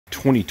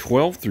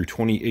2012 through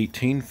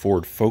 2018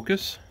 Ford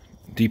Focus,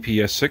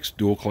 DPS6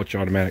 dual clutch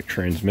automatic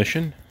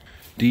transmission,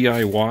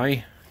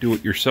 DIY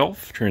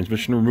do-it-yourself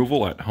transmission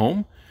removal at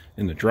home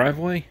in the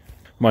driveway.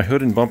 My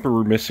hood and bumper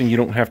were missing. You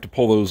don't have to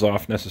pull those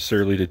off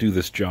necessarily to do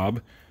this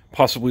job.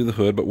 Possibly the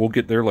hood, but we'll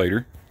get there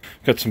later.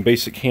 Got some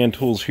basic hand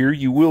tools here.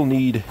 You will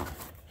need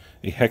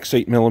a hex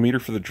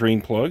 8mm for the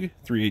drain plug,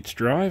 3/8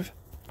 drive.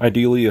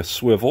 Ideally a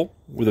swivel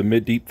with a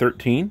mid-deep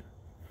 13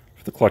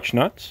 for the clutch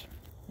nuts.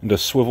 And a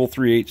swivel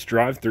 3/8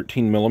 drive,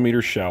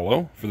 13mm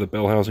shallow for the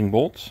bell housing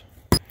bolts.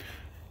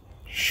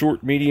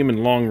 Short, medium,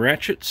 and long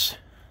ratchets.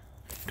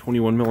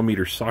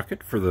 21mm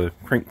socket for the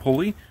crank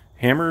pulley.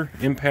 Hammer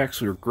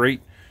impacts are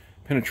great.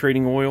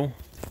 Penetrating oil.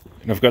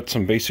 And I've got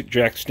some basic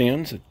jack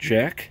stands, a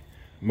jack,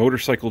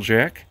 motorcycle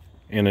jack,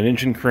 and an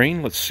engine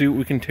crane. Let's see what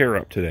we can tear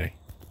up today.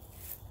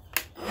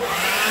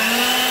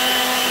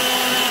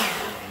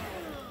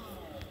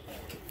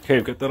 Okay,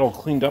 I've got that all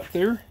cleaned up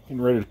there.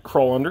 Getting ready to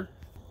crawl under.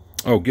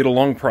 Oh, get a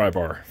long pry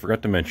bar.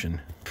 Forgot to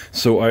mention.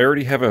 So I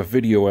already have a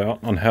video out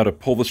on how to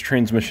pull this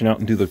transmission out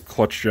and do the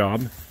clutch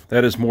job.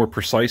 That is more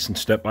precise and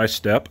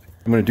step-by-step.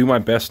 I'm going to do my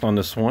best on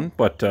this one,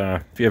 but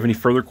if you have any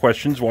further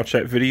questions, watch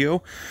that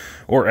video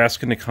or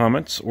ask in the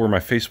comments or my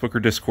Facebook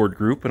or Discord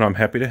group, and I'm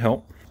happy to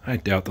help. I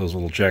doubt those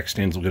little jack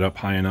stands will get up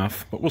high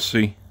enough, but we'll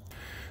see.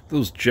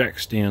 Those jack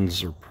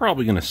stands are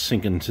probably going to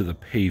sink into the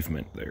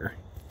pavement there.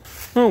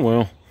 Oh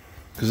well,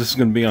 because this is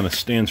going to be on the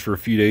stands for a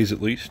few days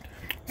at least.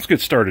 Let's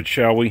get started,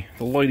 shall we?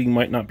 The lighting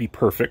might not be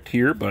perfect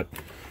here, but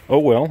oh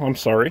well, I'm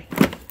sorry.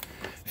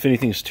 If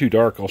anything's too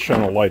dark, I'll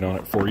shine a light on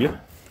it for you.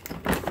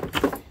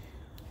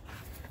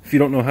 If you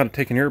don't know how to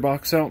take an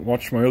airbox out,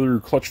 watch my other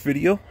clutch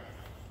video.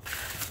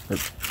 Or,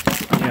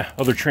 yeah,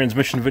 other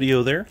transmission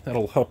video there.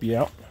 That'll help you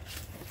out.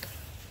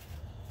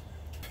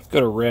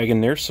 Got a rag in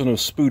there so no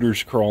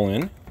spooters crawl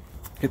in.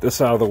 Get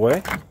this out of the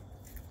way.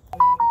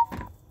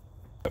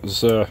 That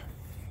was a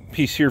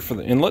piece here for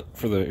the inlet,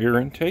 for the air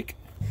intake.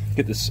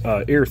 Get this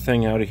air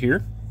thing out of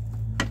here.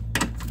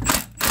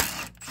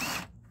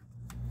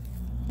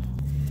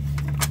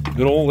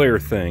 Good old air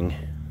thing.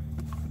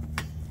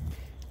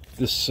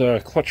 This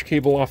clutch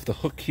cable off the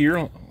hook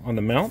here on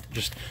the mount.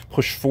 Just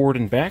push forward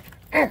and back.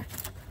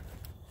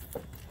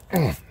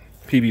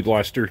 PB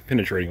Blaster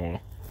penetrating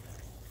oil.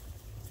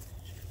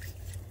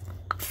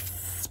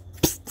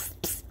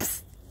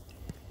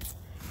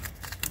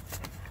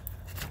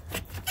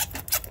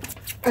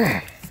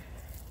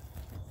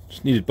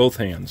 Just needed both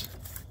hands.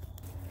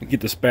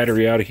 Get this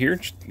battery out of here.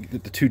 Just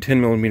get the two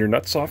 10mm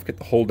nuts off. Get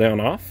the hole down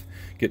off.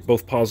 Get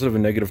both positive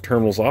and negative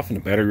terminals off, and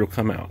the battery will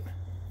come out.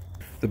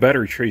 The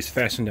battery tray is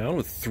fastened down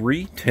with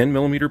 3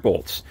 10mm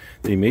bolts.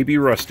 They may be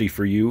rusty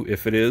for you.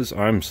 If it is,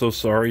 I'm so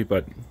sorry,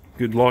 but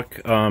good luck.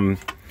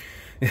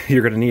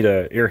 You're going to need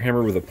an air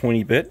hammer with a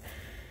pointy bit.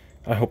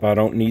 I hope I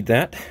don't need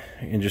that.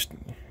 And just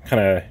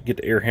kind of get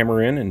the air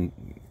hammer in and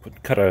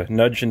cut a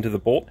nudge into the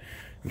bolt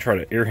and try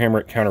to air hammer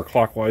it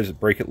counterclockwise,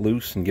 break it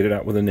loose, and get it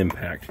out with an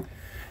impact.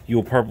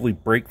 You'll probably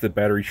break the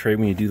battery tray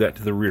when you do that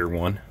to the rear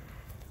one.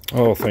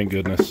 Oh, thank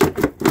goodness.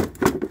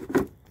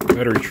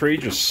 Battery tray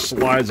just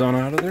slides on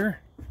out of there.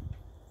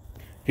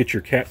 Get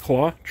your cat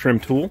claw trim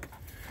tool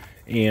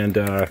and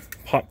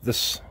pop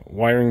this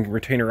wiring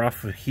retainer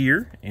off of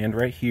here and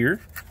right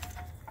here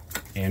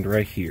and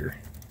right here.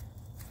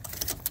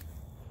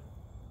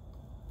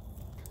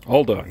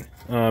 All done.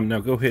 Now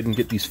go ahead and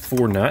get these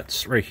 4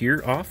 nuts right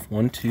here off.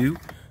 1, 2,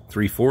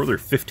 3, 4. They're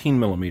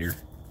 15mm.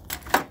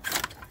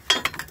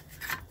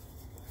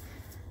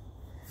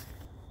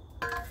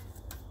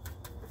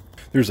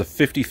 There's a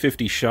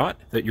 50-50 shot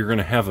that you're going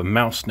to have a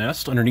mouse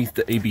nest underneath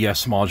the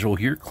ABS module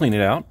here. Clean it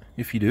out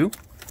if you do.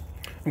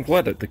 I'm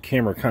glad that the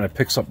camera kind of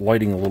picks up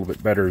lighting a little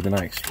bit better than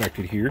I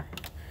expected here.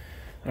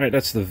 Alright,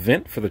 that's the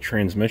vent for the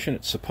transmission.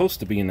 It's supposed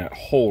to be in that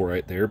hole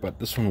right there, but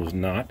this one was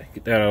not.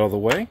 Get that out of the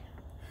way.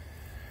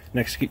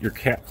 Next, get your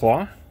cat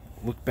claw.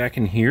 Look back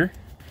in here.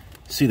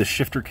 See the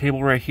shifter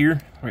cable right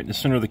here, right in the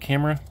center of the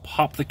camera?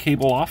 Pop the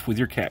cable off with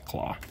your cat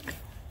claw.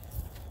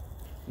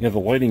 Yeah, the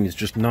lighting is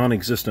just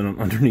non-existent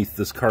underneath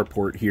this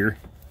carport here.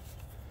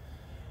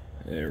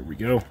 There we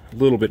go. A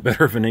little bit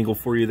better of an angle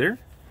for you there.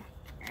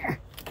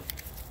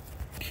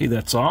 Okay,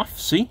 that's off.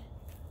 See?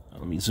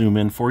 Let me zoom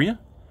in for you.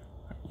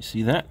 You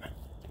see that?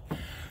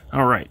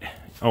 All right.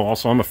 Oh,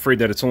 also, I'm afraid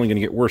that it's only going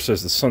to get worse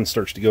as the sun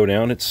starts to go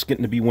down. It's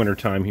getting to be winter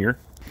time here.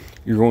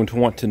 You're going to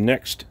want to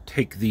next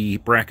take the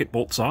bracket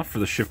bolts off for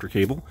the shifter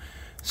cable.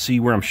 See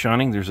where I'm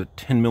shining? There's a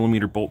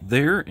 10mm bolt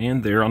there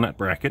and there on that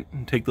bracket.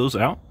 And take those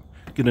out.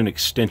 Get an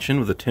extension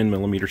with a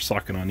 10mm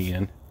socket on the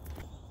end.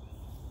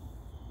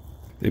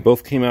 They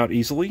both came out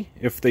easily.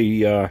 If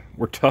they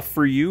were tough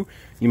for you,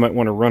 you might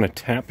want to run a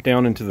tap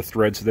down into the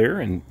threads there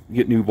and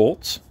get new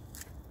bolts.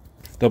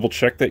 Double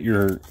check that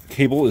your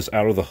cable is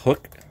out of the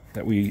hook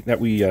that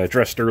we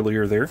addressed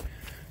earlier there.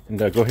 And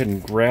go ahead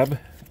and grab,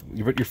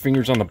 you put your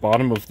fingers on the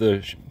bottom of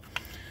the,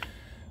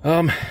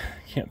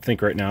 can't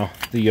think right now,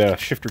 the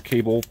shifter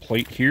cable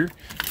plate here.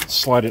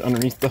 Slide it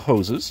underneath the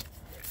hoses.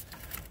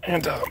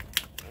 And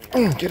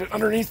get it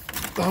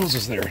underneath the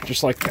hoses there,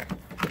 just like that.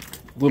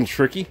 little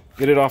tricky.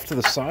 Get it off to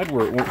the side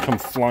where it won't come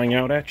flying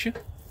out at you.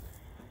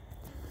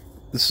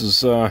 This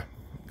is going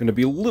to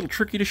be a little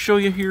tricky to show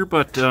you here,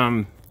 but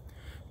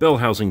bell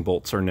housing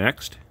bolts are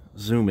next.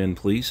 Zoom in,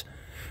 please.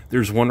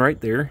 There's one right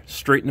there,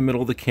 straight in the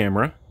middle of the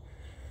camera.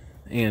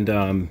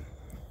 And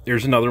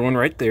there's another one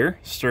right there,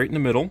 straight in the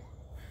middle.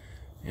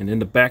 And in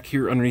the back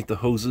here, underneath the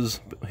hoses,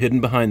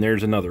 hidden behind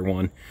there's another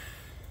one.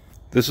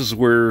 This is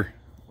where,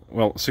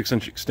 well,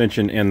 6-inch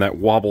extension and that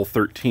wobble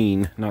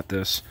 13, not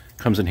this,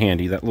 comes in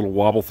handy. That little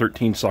wobble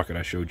 13 socket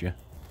I showed you.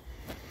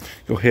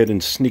 Go ahead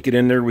and sneak it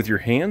in there with your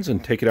hands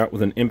and take it out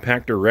with an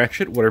impact or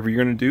ratchet, whatever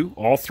you're going to do,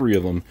 all three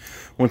of them.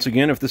 Once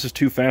again, if this is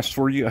too fast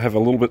for you, I have a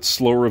little bit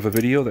slower of a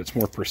video that's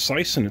more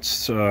precise, and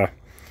it's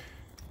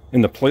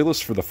in the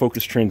playlist for the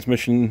Focus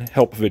Transmission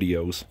help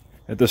videos.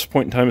 At this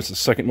point in time, it's the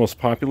second most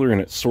popular,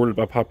 and it's sorted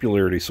by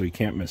popularity, so you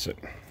can't miss it.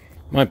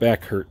 My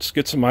back hurts.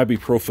 Get some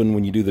ibuprofen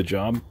when you do the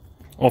job.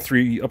 All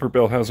three upper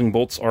bell housing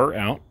bolts are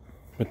out.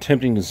 I'm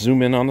attempting to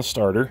zoom in on the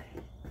starter.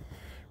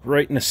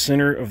 Right in the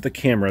center of the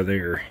camera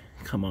there.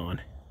 Come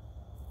on.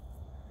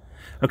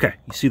 Okay,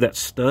 you see that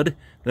stud?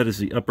 That is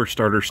the upper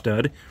starter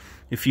stud.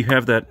 If you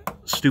have that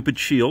stupid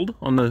shield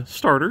on the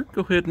starter,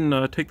 go ahead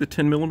and take the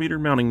 10mm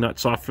mounting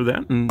nuts off for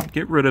that and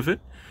get rid of it.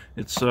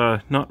 It's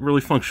not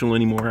really functional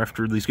anymore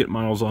after these get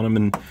miles on them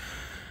and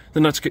the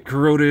nuts get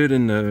corroded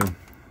and the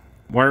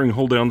wiring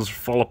hold downs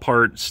fall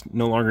apart. It's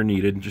no longer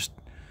needed. Just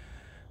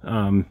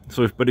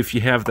but if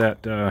you have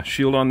that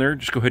shield on there,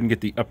 just go ahead and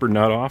get the upper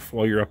nut off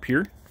while you're up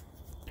here.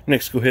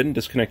 Next, go ahead and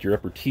disconnect your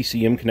upper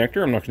TCM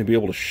connector. I'm not going to be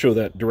able to show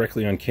that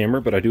directly on camera,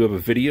 but I do have a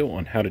video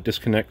on how to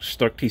disconnect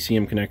stuck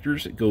TCM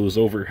connectors. It goes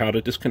over how to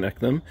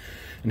disconnect them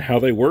and how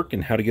they work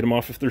and how to get them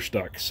off if they're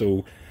stuck.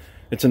 So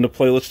it's in the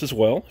playlist as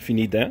well if you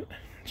need that.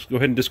 Just go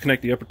ahead and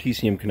disconnect the upper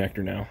TCM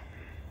connector now.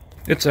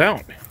 It's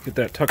out. Get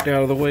that tucked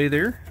out of the way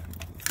there.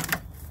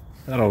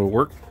 That'll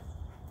work.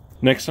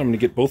 Next, I'm going to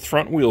get both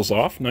front wheels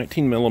off,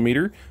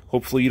 19mm.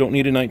 Hopefully you don't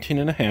need a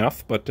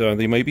 19.5, but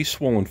they may be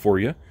swollen for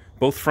you.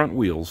 Both front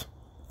wheels.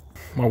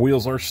 My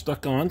wheels are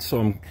stuck on, so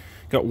I'm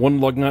got one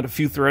lug nut, a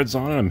few threads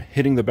on it. I'm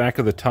hitting the back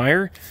of the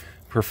tire.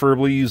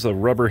 Preferably use a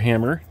rubber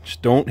hammer.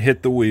 Just don't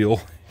hit the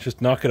wheel. Just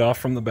knock it off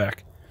from the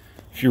back.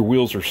 If your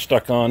wheels are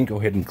stuck on, go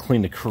ahead and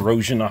clean the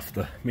corrosion off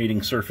the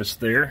mating surface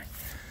there.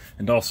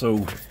 And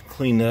also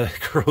clean the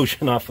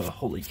corrosion off of,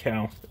 holy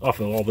cow, off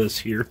of all this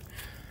here.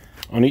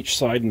 On each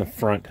side and the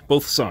front,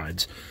 both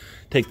sides.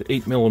 Take the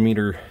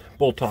 8mm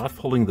bolt off,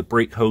 holding the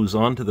brake hose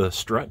on to the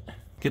strut.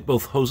 Get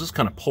both hoses,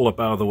 kind of pull up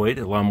out of the way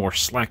to allow more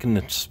slack in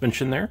the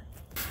suspension there.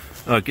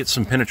 Get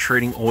some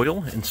penetrating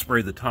oil and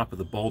spray the top of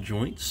the ball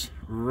joints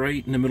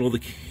right in the middle of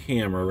the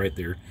camera right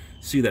there.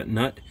 See that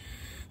nut?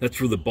 That's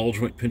where the ball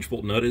joint pinch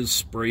bolt nut is.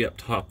 Spray up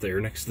top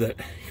there next to that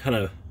kind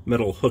of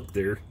metal hook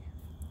there.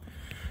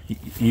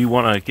 You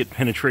want to get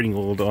penetrating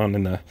oil on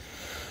in the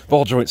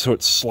ball joint so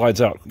it slides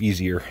out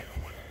easier.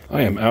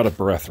 I am out of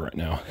breath right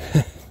now.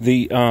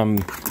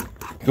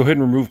 Go ahead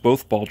and remove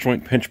both ball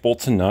joint pinch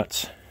bolts and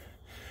nuts.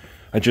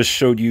 I just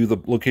showed you the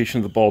location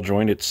of the ball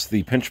joint. It's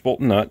the pinch bolt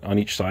nut on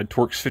each side,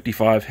 Torx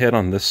 55 head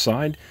on this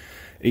side,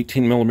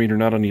 18mm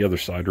nut on the other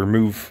side.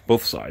 Remove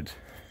both sides.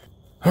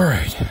 All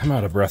right, I'm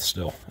out of breath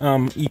still.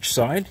 Each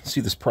side,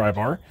 see this pry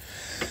bar?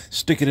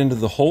 Stick it into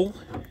the hole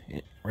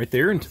right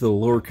there, into the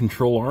lower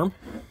control arm,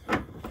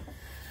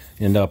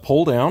 and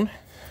pull down.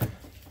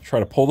 Try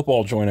to pull the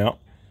ball joint out.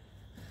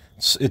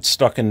 It's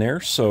stuck in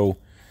there, so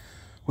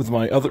with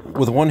one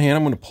hand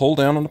I'm going to pull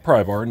down on the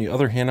pry bar, and the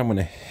other hand I'm going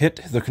to hit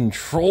the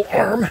control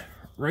arm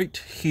right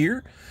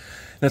here.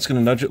 That's going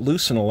to nudge it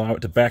loose and allow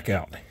it to back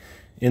out.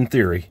 In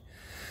theory,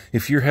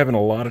 if you're having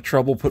a lot of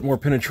trouble, put more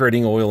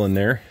penetrating oil in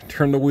there.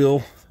 Turn the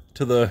wheel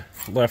to the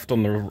left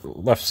on the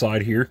left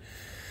side here,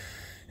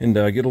 and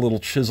get a little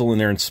chisel in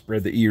there and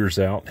spread the ears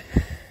out.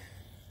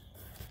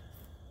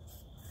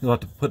 You'll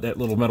have to put that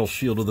little metal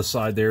shield to the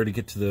side there to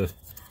get to the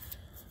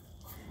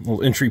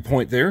little entry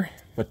point there.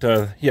 But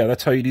yeah,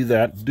 that's how you do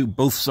that. Do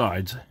both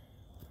sides.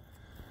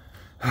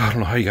 I don't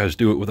know how you guys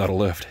do it without a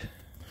lift.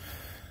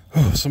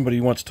 Oh, somebody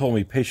once told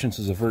me patience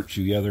is a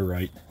virtue. Yeah, they're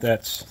right.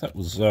 That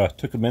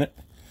took a minute.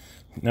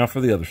 Now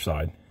for the other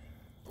side.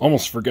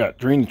 Almost forgot.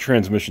 Drain the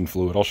transmission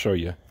fluid. I'll show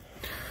you.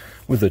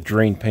 With a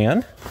drain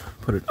pan,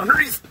 put it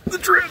underneath the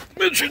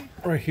transmission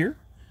right here.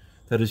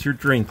 That is your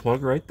drain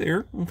plug right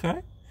there.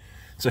 Okay.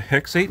 It's a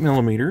hex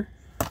 8mm.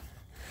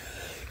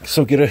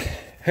 So get a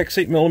hex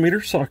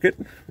 8mm socket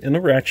in the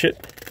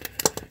ratchet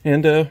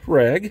and a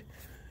rag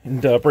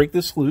and break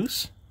this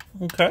loose.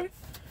 Okay.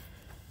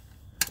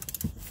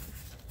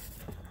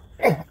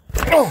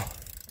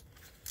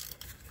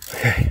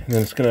 Okay, and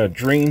then it's going to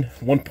drain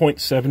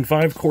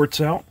 1.75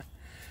 quarts out.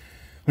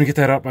 I'm going to get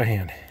that out by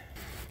hand.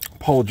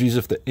 Apologies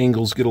if the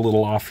angles get a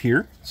little off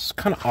here. It's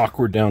kind of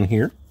awkward down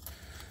here,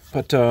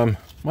 but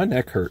my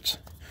neck hurts.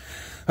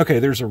 Okay,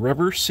 there's a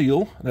rubber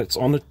seal that's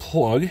on the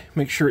plug.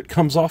 Make sure it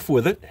comes off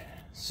with it.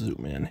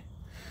 Zoom in.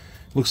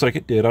 Looks like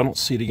it did. I don't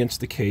see it against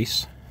the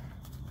case.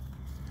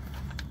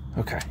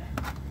 Okay.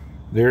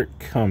 There it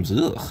comes.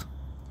 Ugh.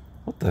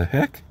 What the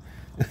heck?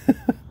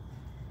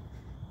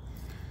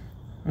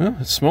 Well,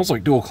 it smells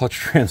like dual clutch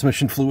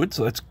transmission fluid,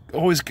 so that's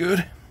always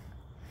good.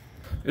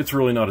 It's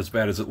really not as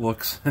bad as it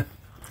looks.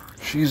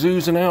 She's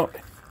oozing out.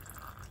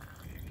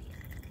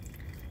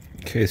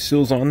 Okay,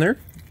 seal's on there.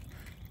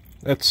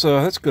 That's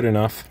good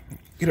enough.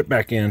 Get it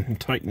back in and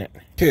tighten it.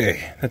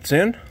 Okay, that's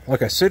in.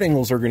 Like I said,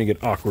 angles are going to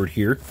get awkward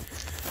here.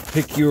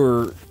 Pick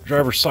your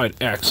driver's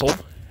side axle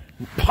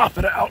and pop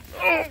it out.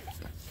 Oh!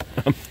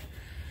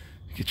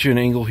 Get you an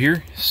angle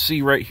here.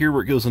 See right here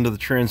where it goes into the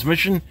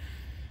transmission.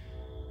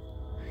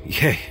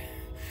 Okay,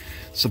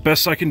 it's the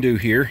best I can do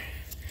here.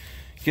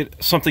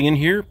 Get something in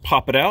here,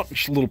 pop it out.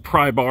 Just a little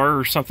pry bar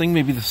or something.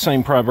 Maybe the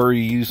same pry bar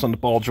you use on the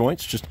ball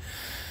joints. Just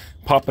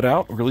pop it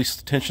out, release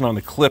the tension on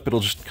the clip. It'll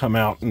just come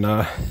out, and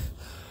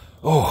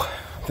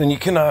then you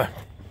can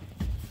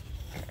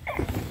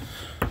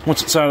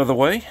once it's out of the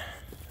way,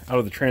 out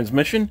of the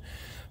transmission,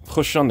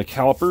 push on the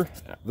caliper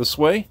this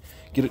way,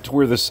 get it to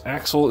where this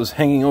axle is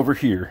hanging over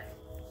here.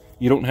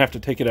 You don't have to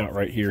take it out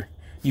right here.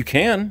 You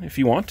can if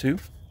you want to.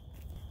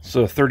 It's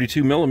a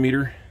 32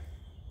 millimeter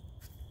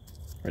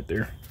right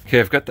there. Okay,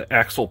 I've got the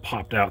axle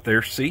popped out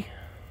there, see?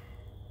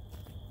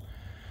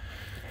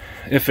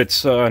 If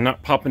it's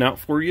not popping out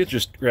for you,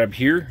 just grab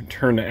here,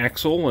 turn the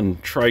axle,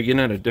 and try again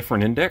at a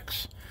different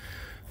index.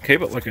 Okay,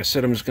 but like I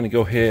said, I'm just going to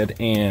go ahead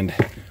and,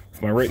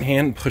 with my right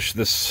hand, push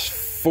this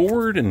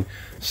forward and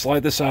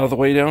slide this out of the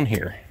way down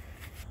here.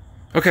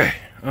 Okay,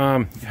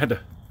 I had to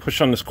push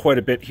on this quite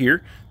a bit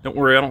here. Don't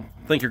worry, I don't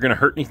think you're going to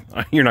hurt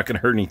you're not going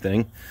to hurt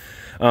anything.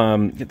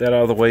 Get that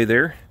out of the way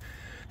there.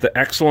 The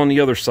axle on the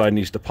other side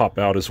needs to pop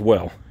out as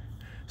well.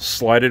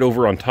 Slide it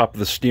over on top of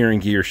the steering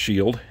gear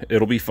shield.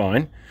 It'll be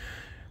fine.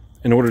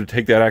 In order to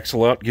take that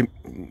axle out,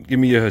 give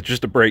me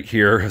just a break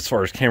here as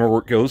far as camera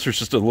work goes. There's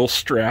just a little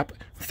strap,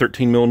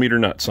 13 millimeter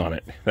nuts on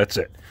it. That's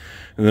it.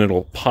 And then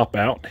it'll pop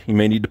out. You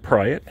may need to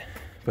pry it.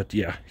 But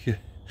yeah,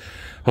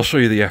 I'll show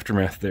you the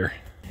aftermath there.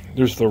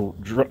 There's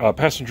the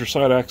passenger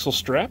side axle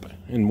strap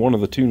in one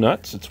of the two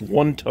nuts. It's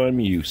one-time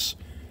use.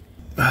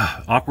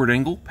 Awkward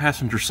angle,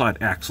 passenger side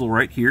axle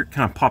right here.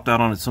 Kind of popped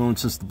out on its own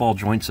since the ball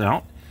joint's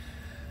out.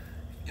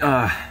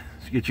 To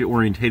get you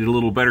orientated a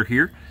little better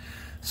here.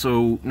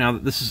 So now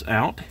that this is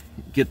out,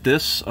 get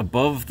this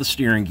above the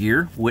steering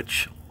gear,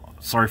 which,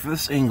 sorry for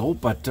this angle,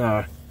 but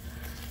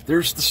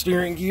there's the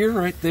steering gear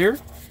right there.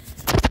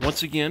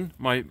 Once again,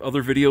 my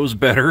other video is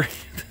better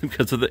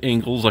because of the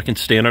angles. I can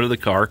stand under the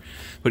car,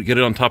 but get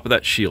it on top of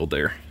that shield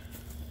there.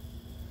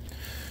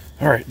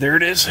 All right, there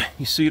it is.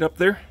 You see it up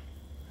there?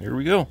 There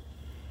we go.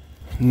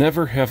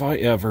 Never have I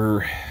ever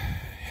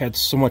had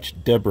so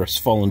much debris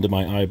fall into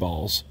my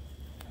eyeballs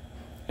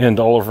and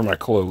all over my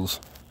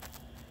clothes.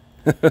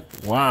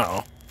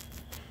 Wow.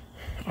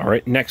 All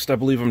right, next I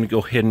believe I'm going to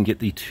go ahead and get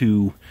the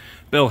two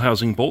bell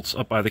housing bolts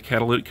up by the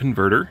catalytic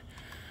converter.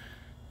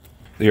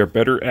 They are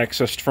better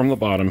accessed from the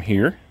bottom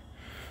here.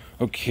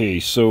 Okay,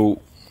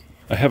 so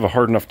I have a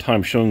hard enough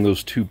time showing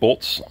those two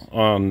bolts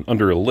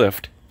under a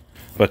lift,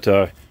 but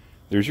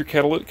there's your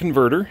catalytic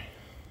converter.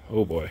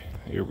 Oh boy,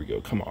 here we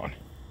go, come on.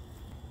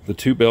 The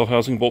two bell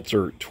housing bolts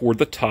are toward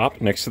the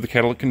top next to the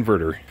catalytic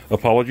converter.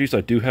 Apologies,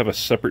 I do have a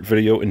separate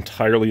video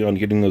entirely on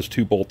getting those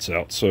two bolts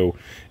out, so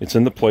it's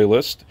in the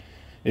playlist.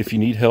 If you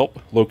need help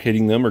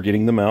locating them or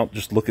getting them out,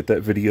 just look at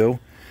that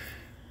video.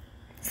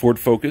 Ford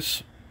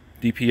Focus,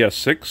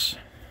 DPS6,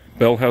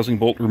 bell housing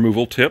bolt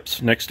removal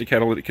tips next to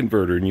catalytic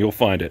converter, and you'll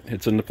find it.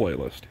 It's in the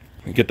playlist.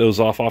 Get those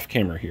off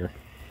camera here.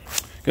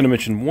 Going to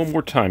mention one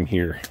more time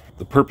here.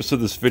 The purpose of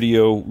this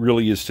video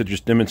really is to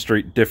just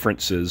demonstrate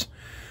differences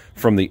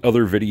from the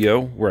other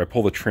video where I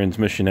pull the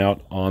transmission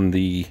out on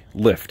the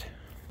lift.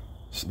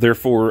 So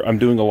therefore, I'm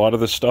doing a lot of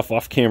this stuff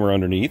off camera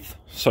underneath.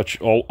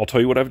 I'll tell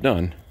you what I've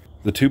done.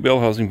 The two bell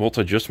housing bolts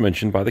I just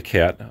mentioned by the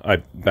cat, I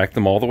backed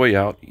them all the way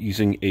out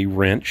using a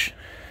wrench,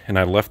 and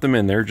I left them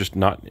in there, just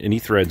not any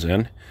threads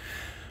in.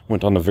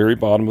 Went on the very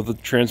bottom of the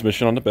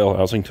transmission on the bell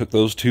housing, took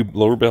those two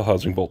lower bell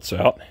housing bolts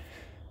out.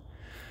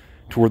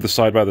 Toward the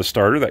side by the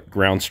starter, that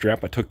ground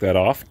strap, I took that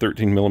off,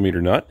 13 millimeter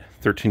nut,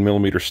 13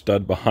 millimeter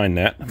stud behind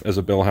that as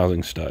a bell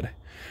housing stud.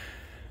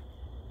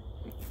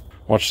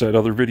 Watch that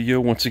other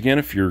video once again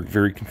if you're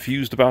very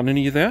confused about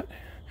any of that.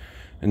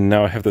 And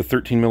now I have the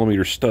 13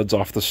 millimeter studs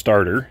off the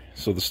starter,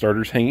 so the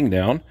starter's hanging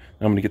down.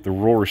 Now I'm going to get the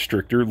roll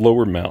restrictor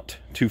lower mount,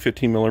 two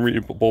 15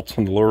 millimeter bolts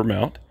on the lower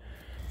mount.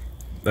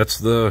 That's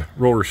the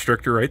roll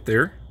restrictor right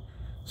there.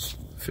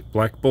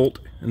 Black bolt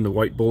and the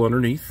white bolt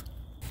underneath.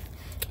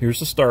 Here's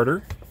the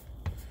starter.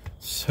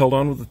 It's held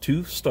on with the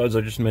two studs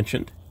I just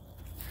mentioned.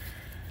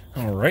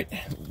 All right,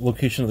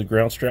 location of the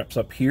ground straps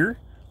up here.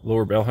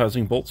 Lower bell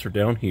housing bolts are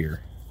down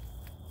here.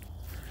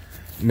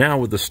 Now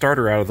with the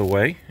starter out of the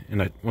way,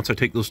 and once I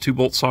take those two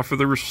bolts off of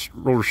the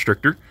roll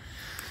restrictor,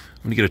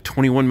 I'm going to get a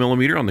 21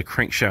 millimeter on the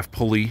crankshaft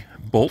pulley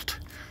bolt,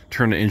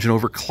 turn the engine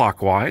over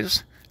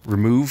clockwise,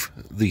 remove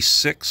the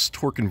 6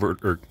 torque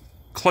converter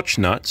clutch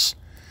nuts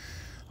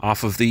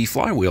off of the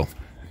flywheel,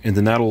 and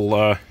then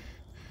that'll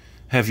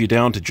have you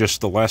down to just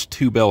the last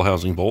 2 bell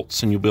housing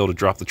bolts, and you'll be able to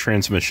drop the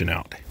transmission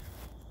out.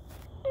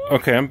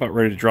 Okay, I'm about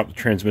ready to drop the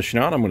transmission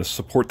out. I'm going to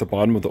support the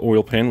bottom of the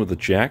oil pan with a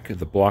jack,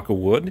 the block of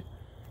wood.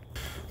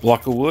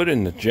 Block of wood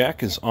and the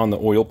jack is on the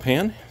oil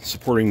pan,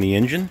 supporting the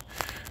engine.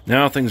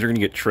 Now things are going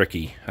to get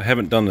tricky. I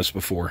haven't done this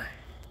before.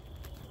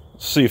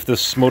 Let's see if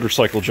this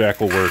motorcycle jack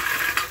will work.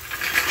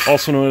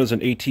 Also known as an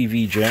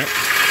ATV jack.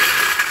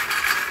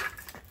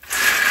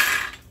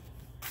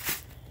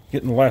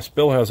 Getting the last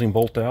bell housing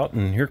bolt out,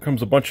 and here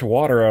comes a bunch of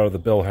water out of the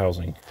bell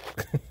housing.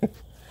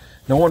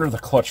 No wonder the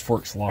clutch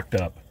fork's locked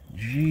up.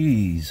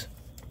 Jeez.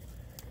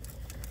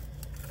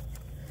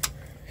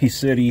 He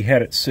said he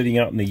had it sitting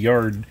out in the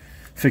yard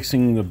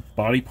fixing the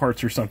body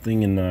parts or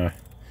something, and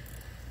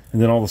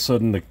then all of a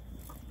sudden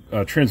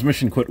the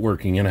transmission quit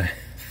working, and I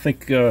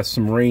think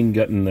some rain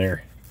got in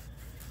there.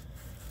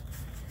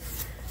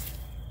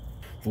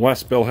 The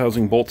last bell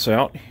housing bolt's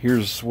out.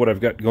 Here's what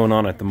I've got going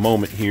on at the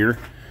moment here.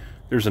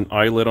 There's an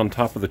eyelet on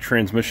top of the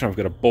transmission. I've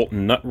got a bolt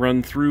and nut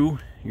run through.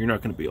 You're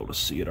not going to be able to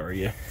see it, are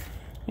you?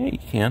 Yeah, you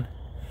can.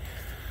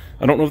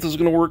 I don't know if this is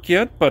going to work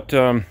yet, but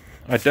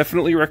I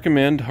definitely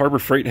recommend. Harbor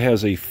Freight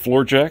has a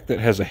floor jack that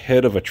has a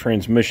head of a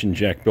transmission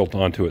jack built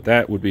onto it.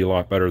 That would be a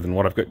lot better than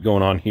what I've got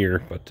going on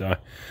here. But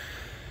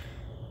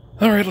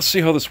alright, let's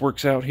see how this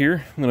works out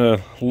here. I'm going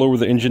to lower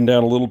the engine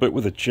down a little bit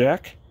with a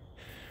jack.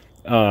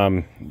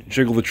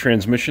 Jiggle the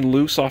transmission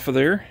loose off of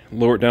there.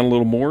 Lower it down a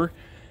little more.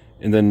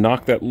 And then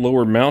knock that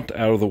lower mount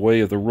out of the way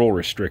of the roll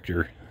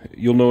restrictor.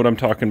 You'll know what I'm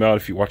talking about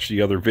if you watch the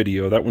other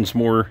video. That one's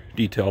more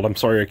detailed. I'm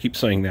sorry I keep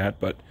saying that,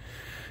 but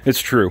it's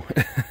true.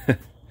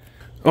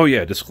 Oh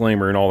yeah,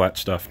 disclaimer and all that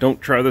stuff. Don't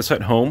try this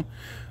at home.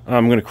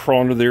 I'm going to crawl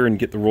under there and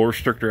get the roll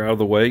restrictor out of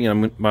the way.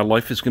 And my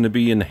life is going to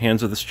be in the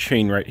hands of this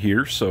chain right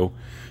here. So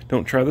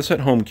don't try this at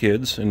home,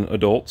 kids and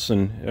adults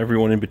and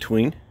everyone in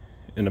between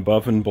and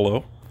above and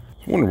below.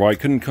 I wonder why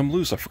it couldn't come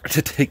loose. I forgot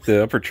to take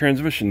the upper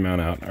transmission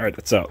mount out. Alright,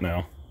 that's out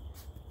now.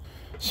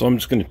 So I'm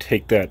just going to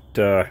take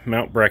that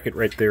mount bracket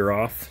right there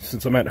off,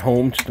 since I'm at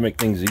home, just to make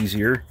things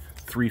easier.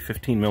 3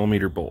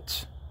 15mm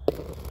bolts.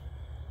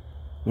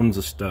 One's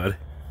a stud.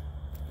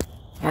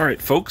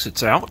 Alright folks,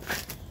 it's out.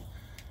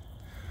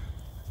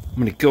 I'm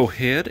going to go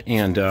ahead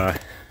and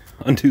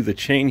undo the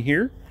chain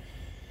here,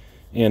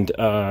 and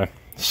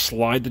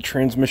slide the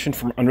transmission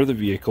from under the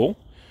vehicle,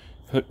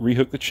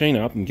 rehook the chain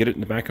up, and get it in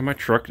the back of my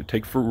truck to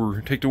take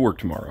to work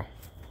tomorrow.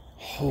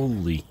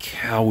 Holy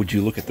cow, would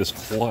you look at this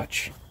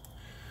clutch.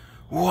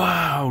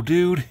 Wow,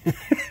 dude.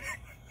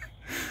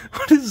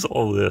 What is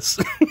all this?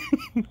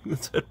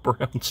 It's that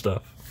brown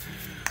stuff.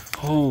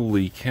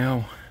 Holy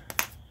cow.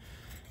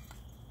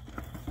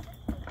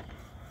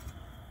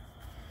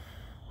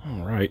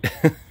 Alright.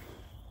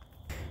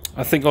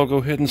 I think I'll go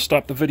ahead and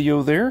stop the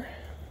video there.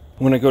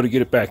 When I go to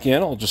get it back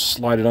in, I'll just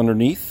slide it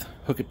underneath,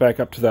 hook it back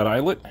up to that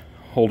eyelet,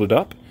 hold it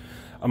up.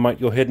 I might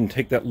go ahead and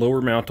take that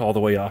lower mount all the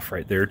way off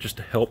right there, just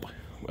to help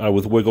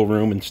with wiggle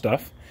room and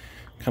stuff.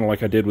 Kind of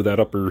like I did with that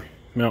upper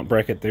mount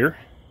bracket there.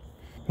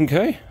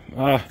 Okay,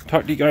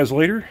 talk to you guys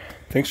later.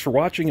 Thanks for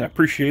watching. I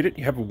appreciate it.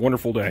 You have a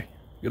wonderful day.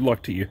 Good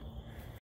luck to you.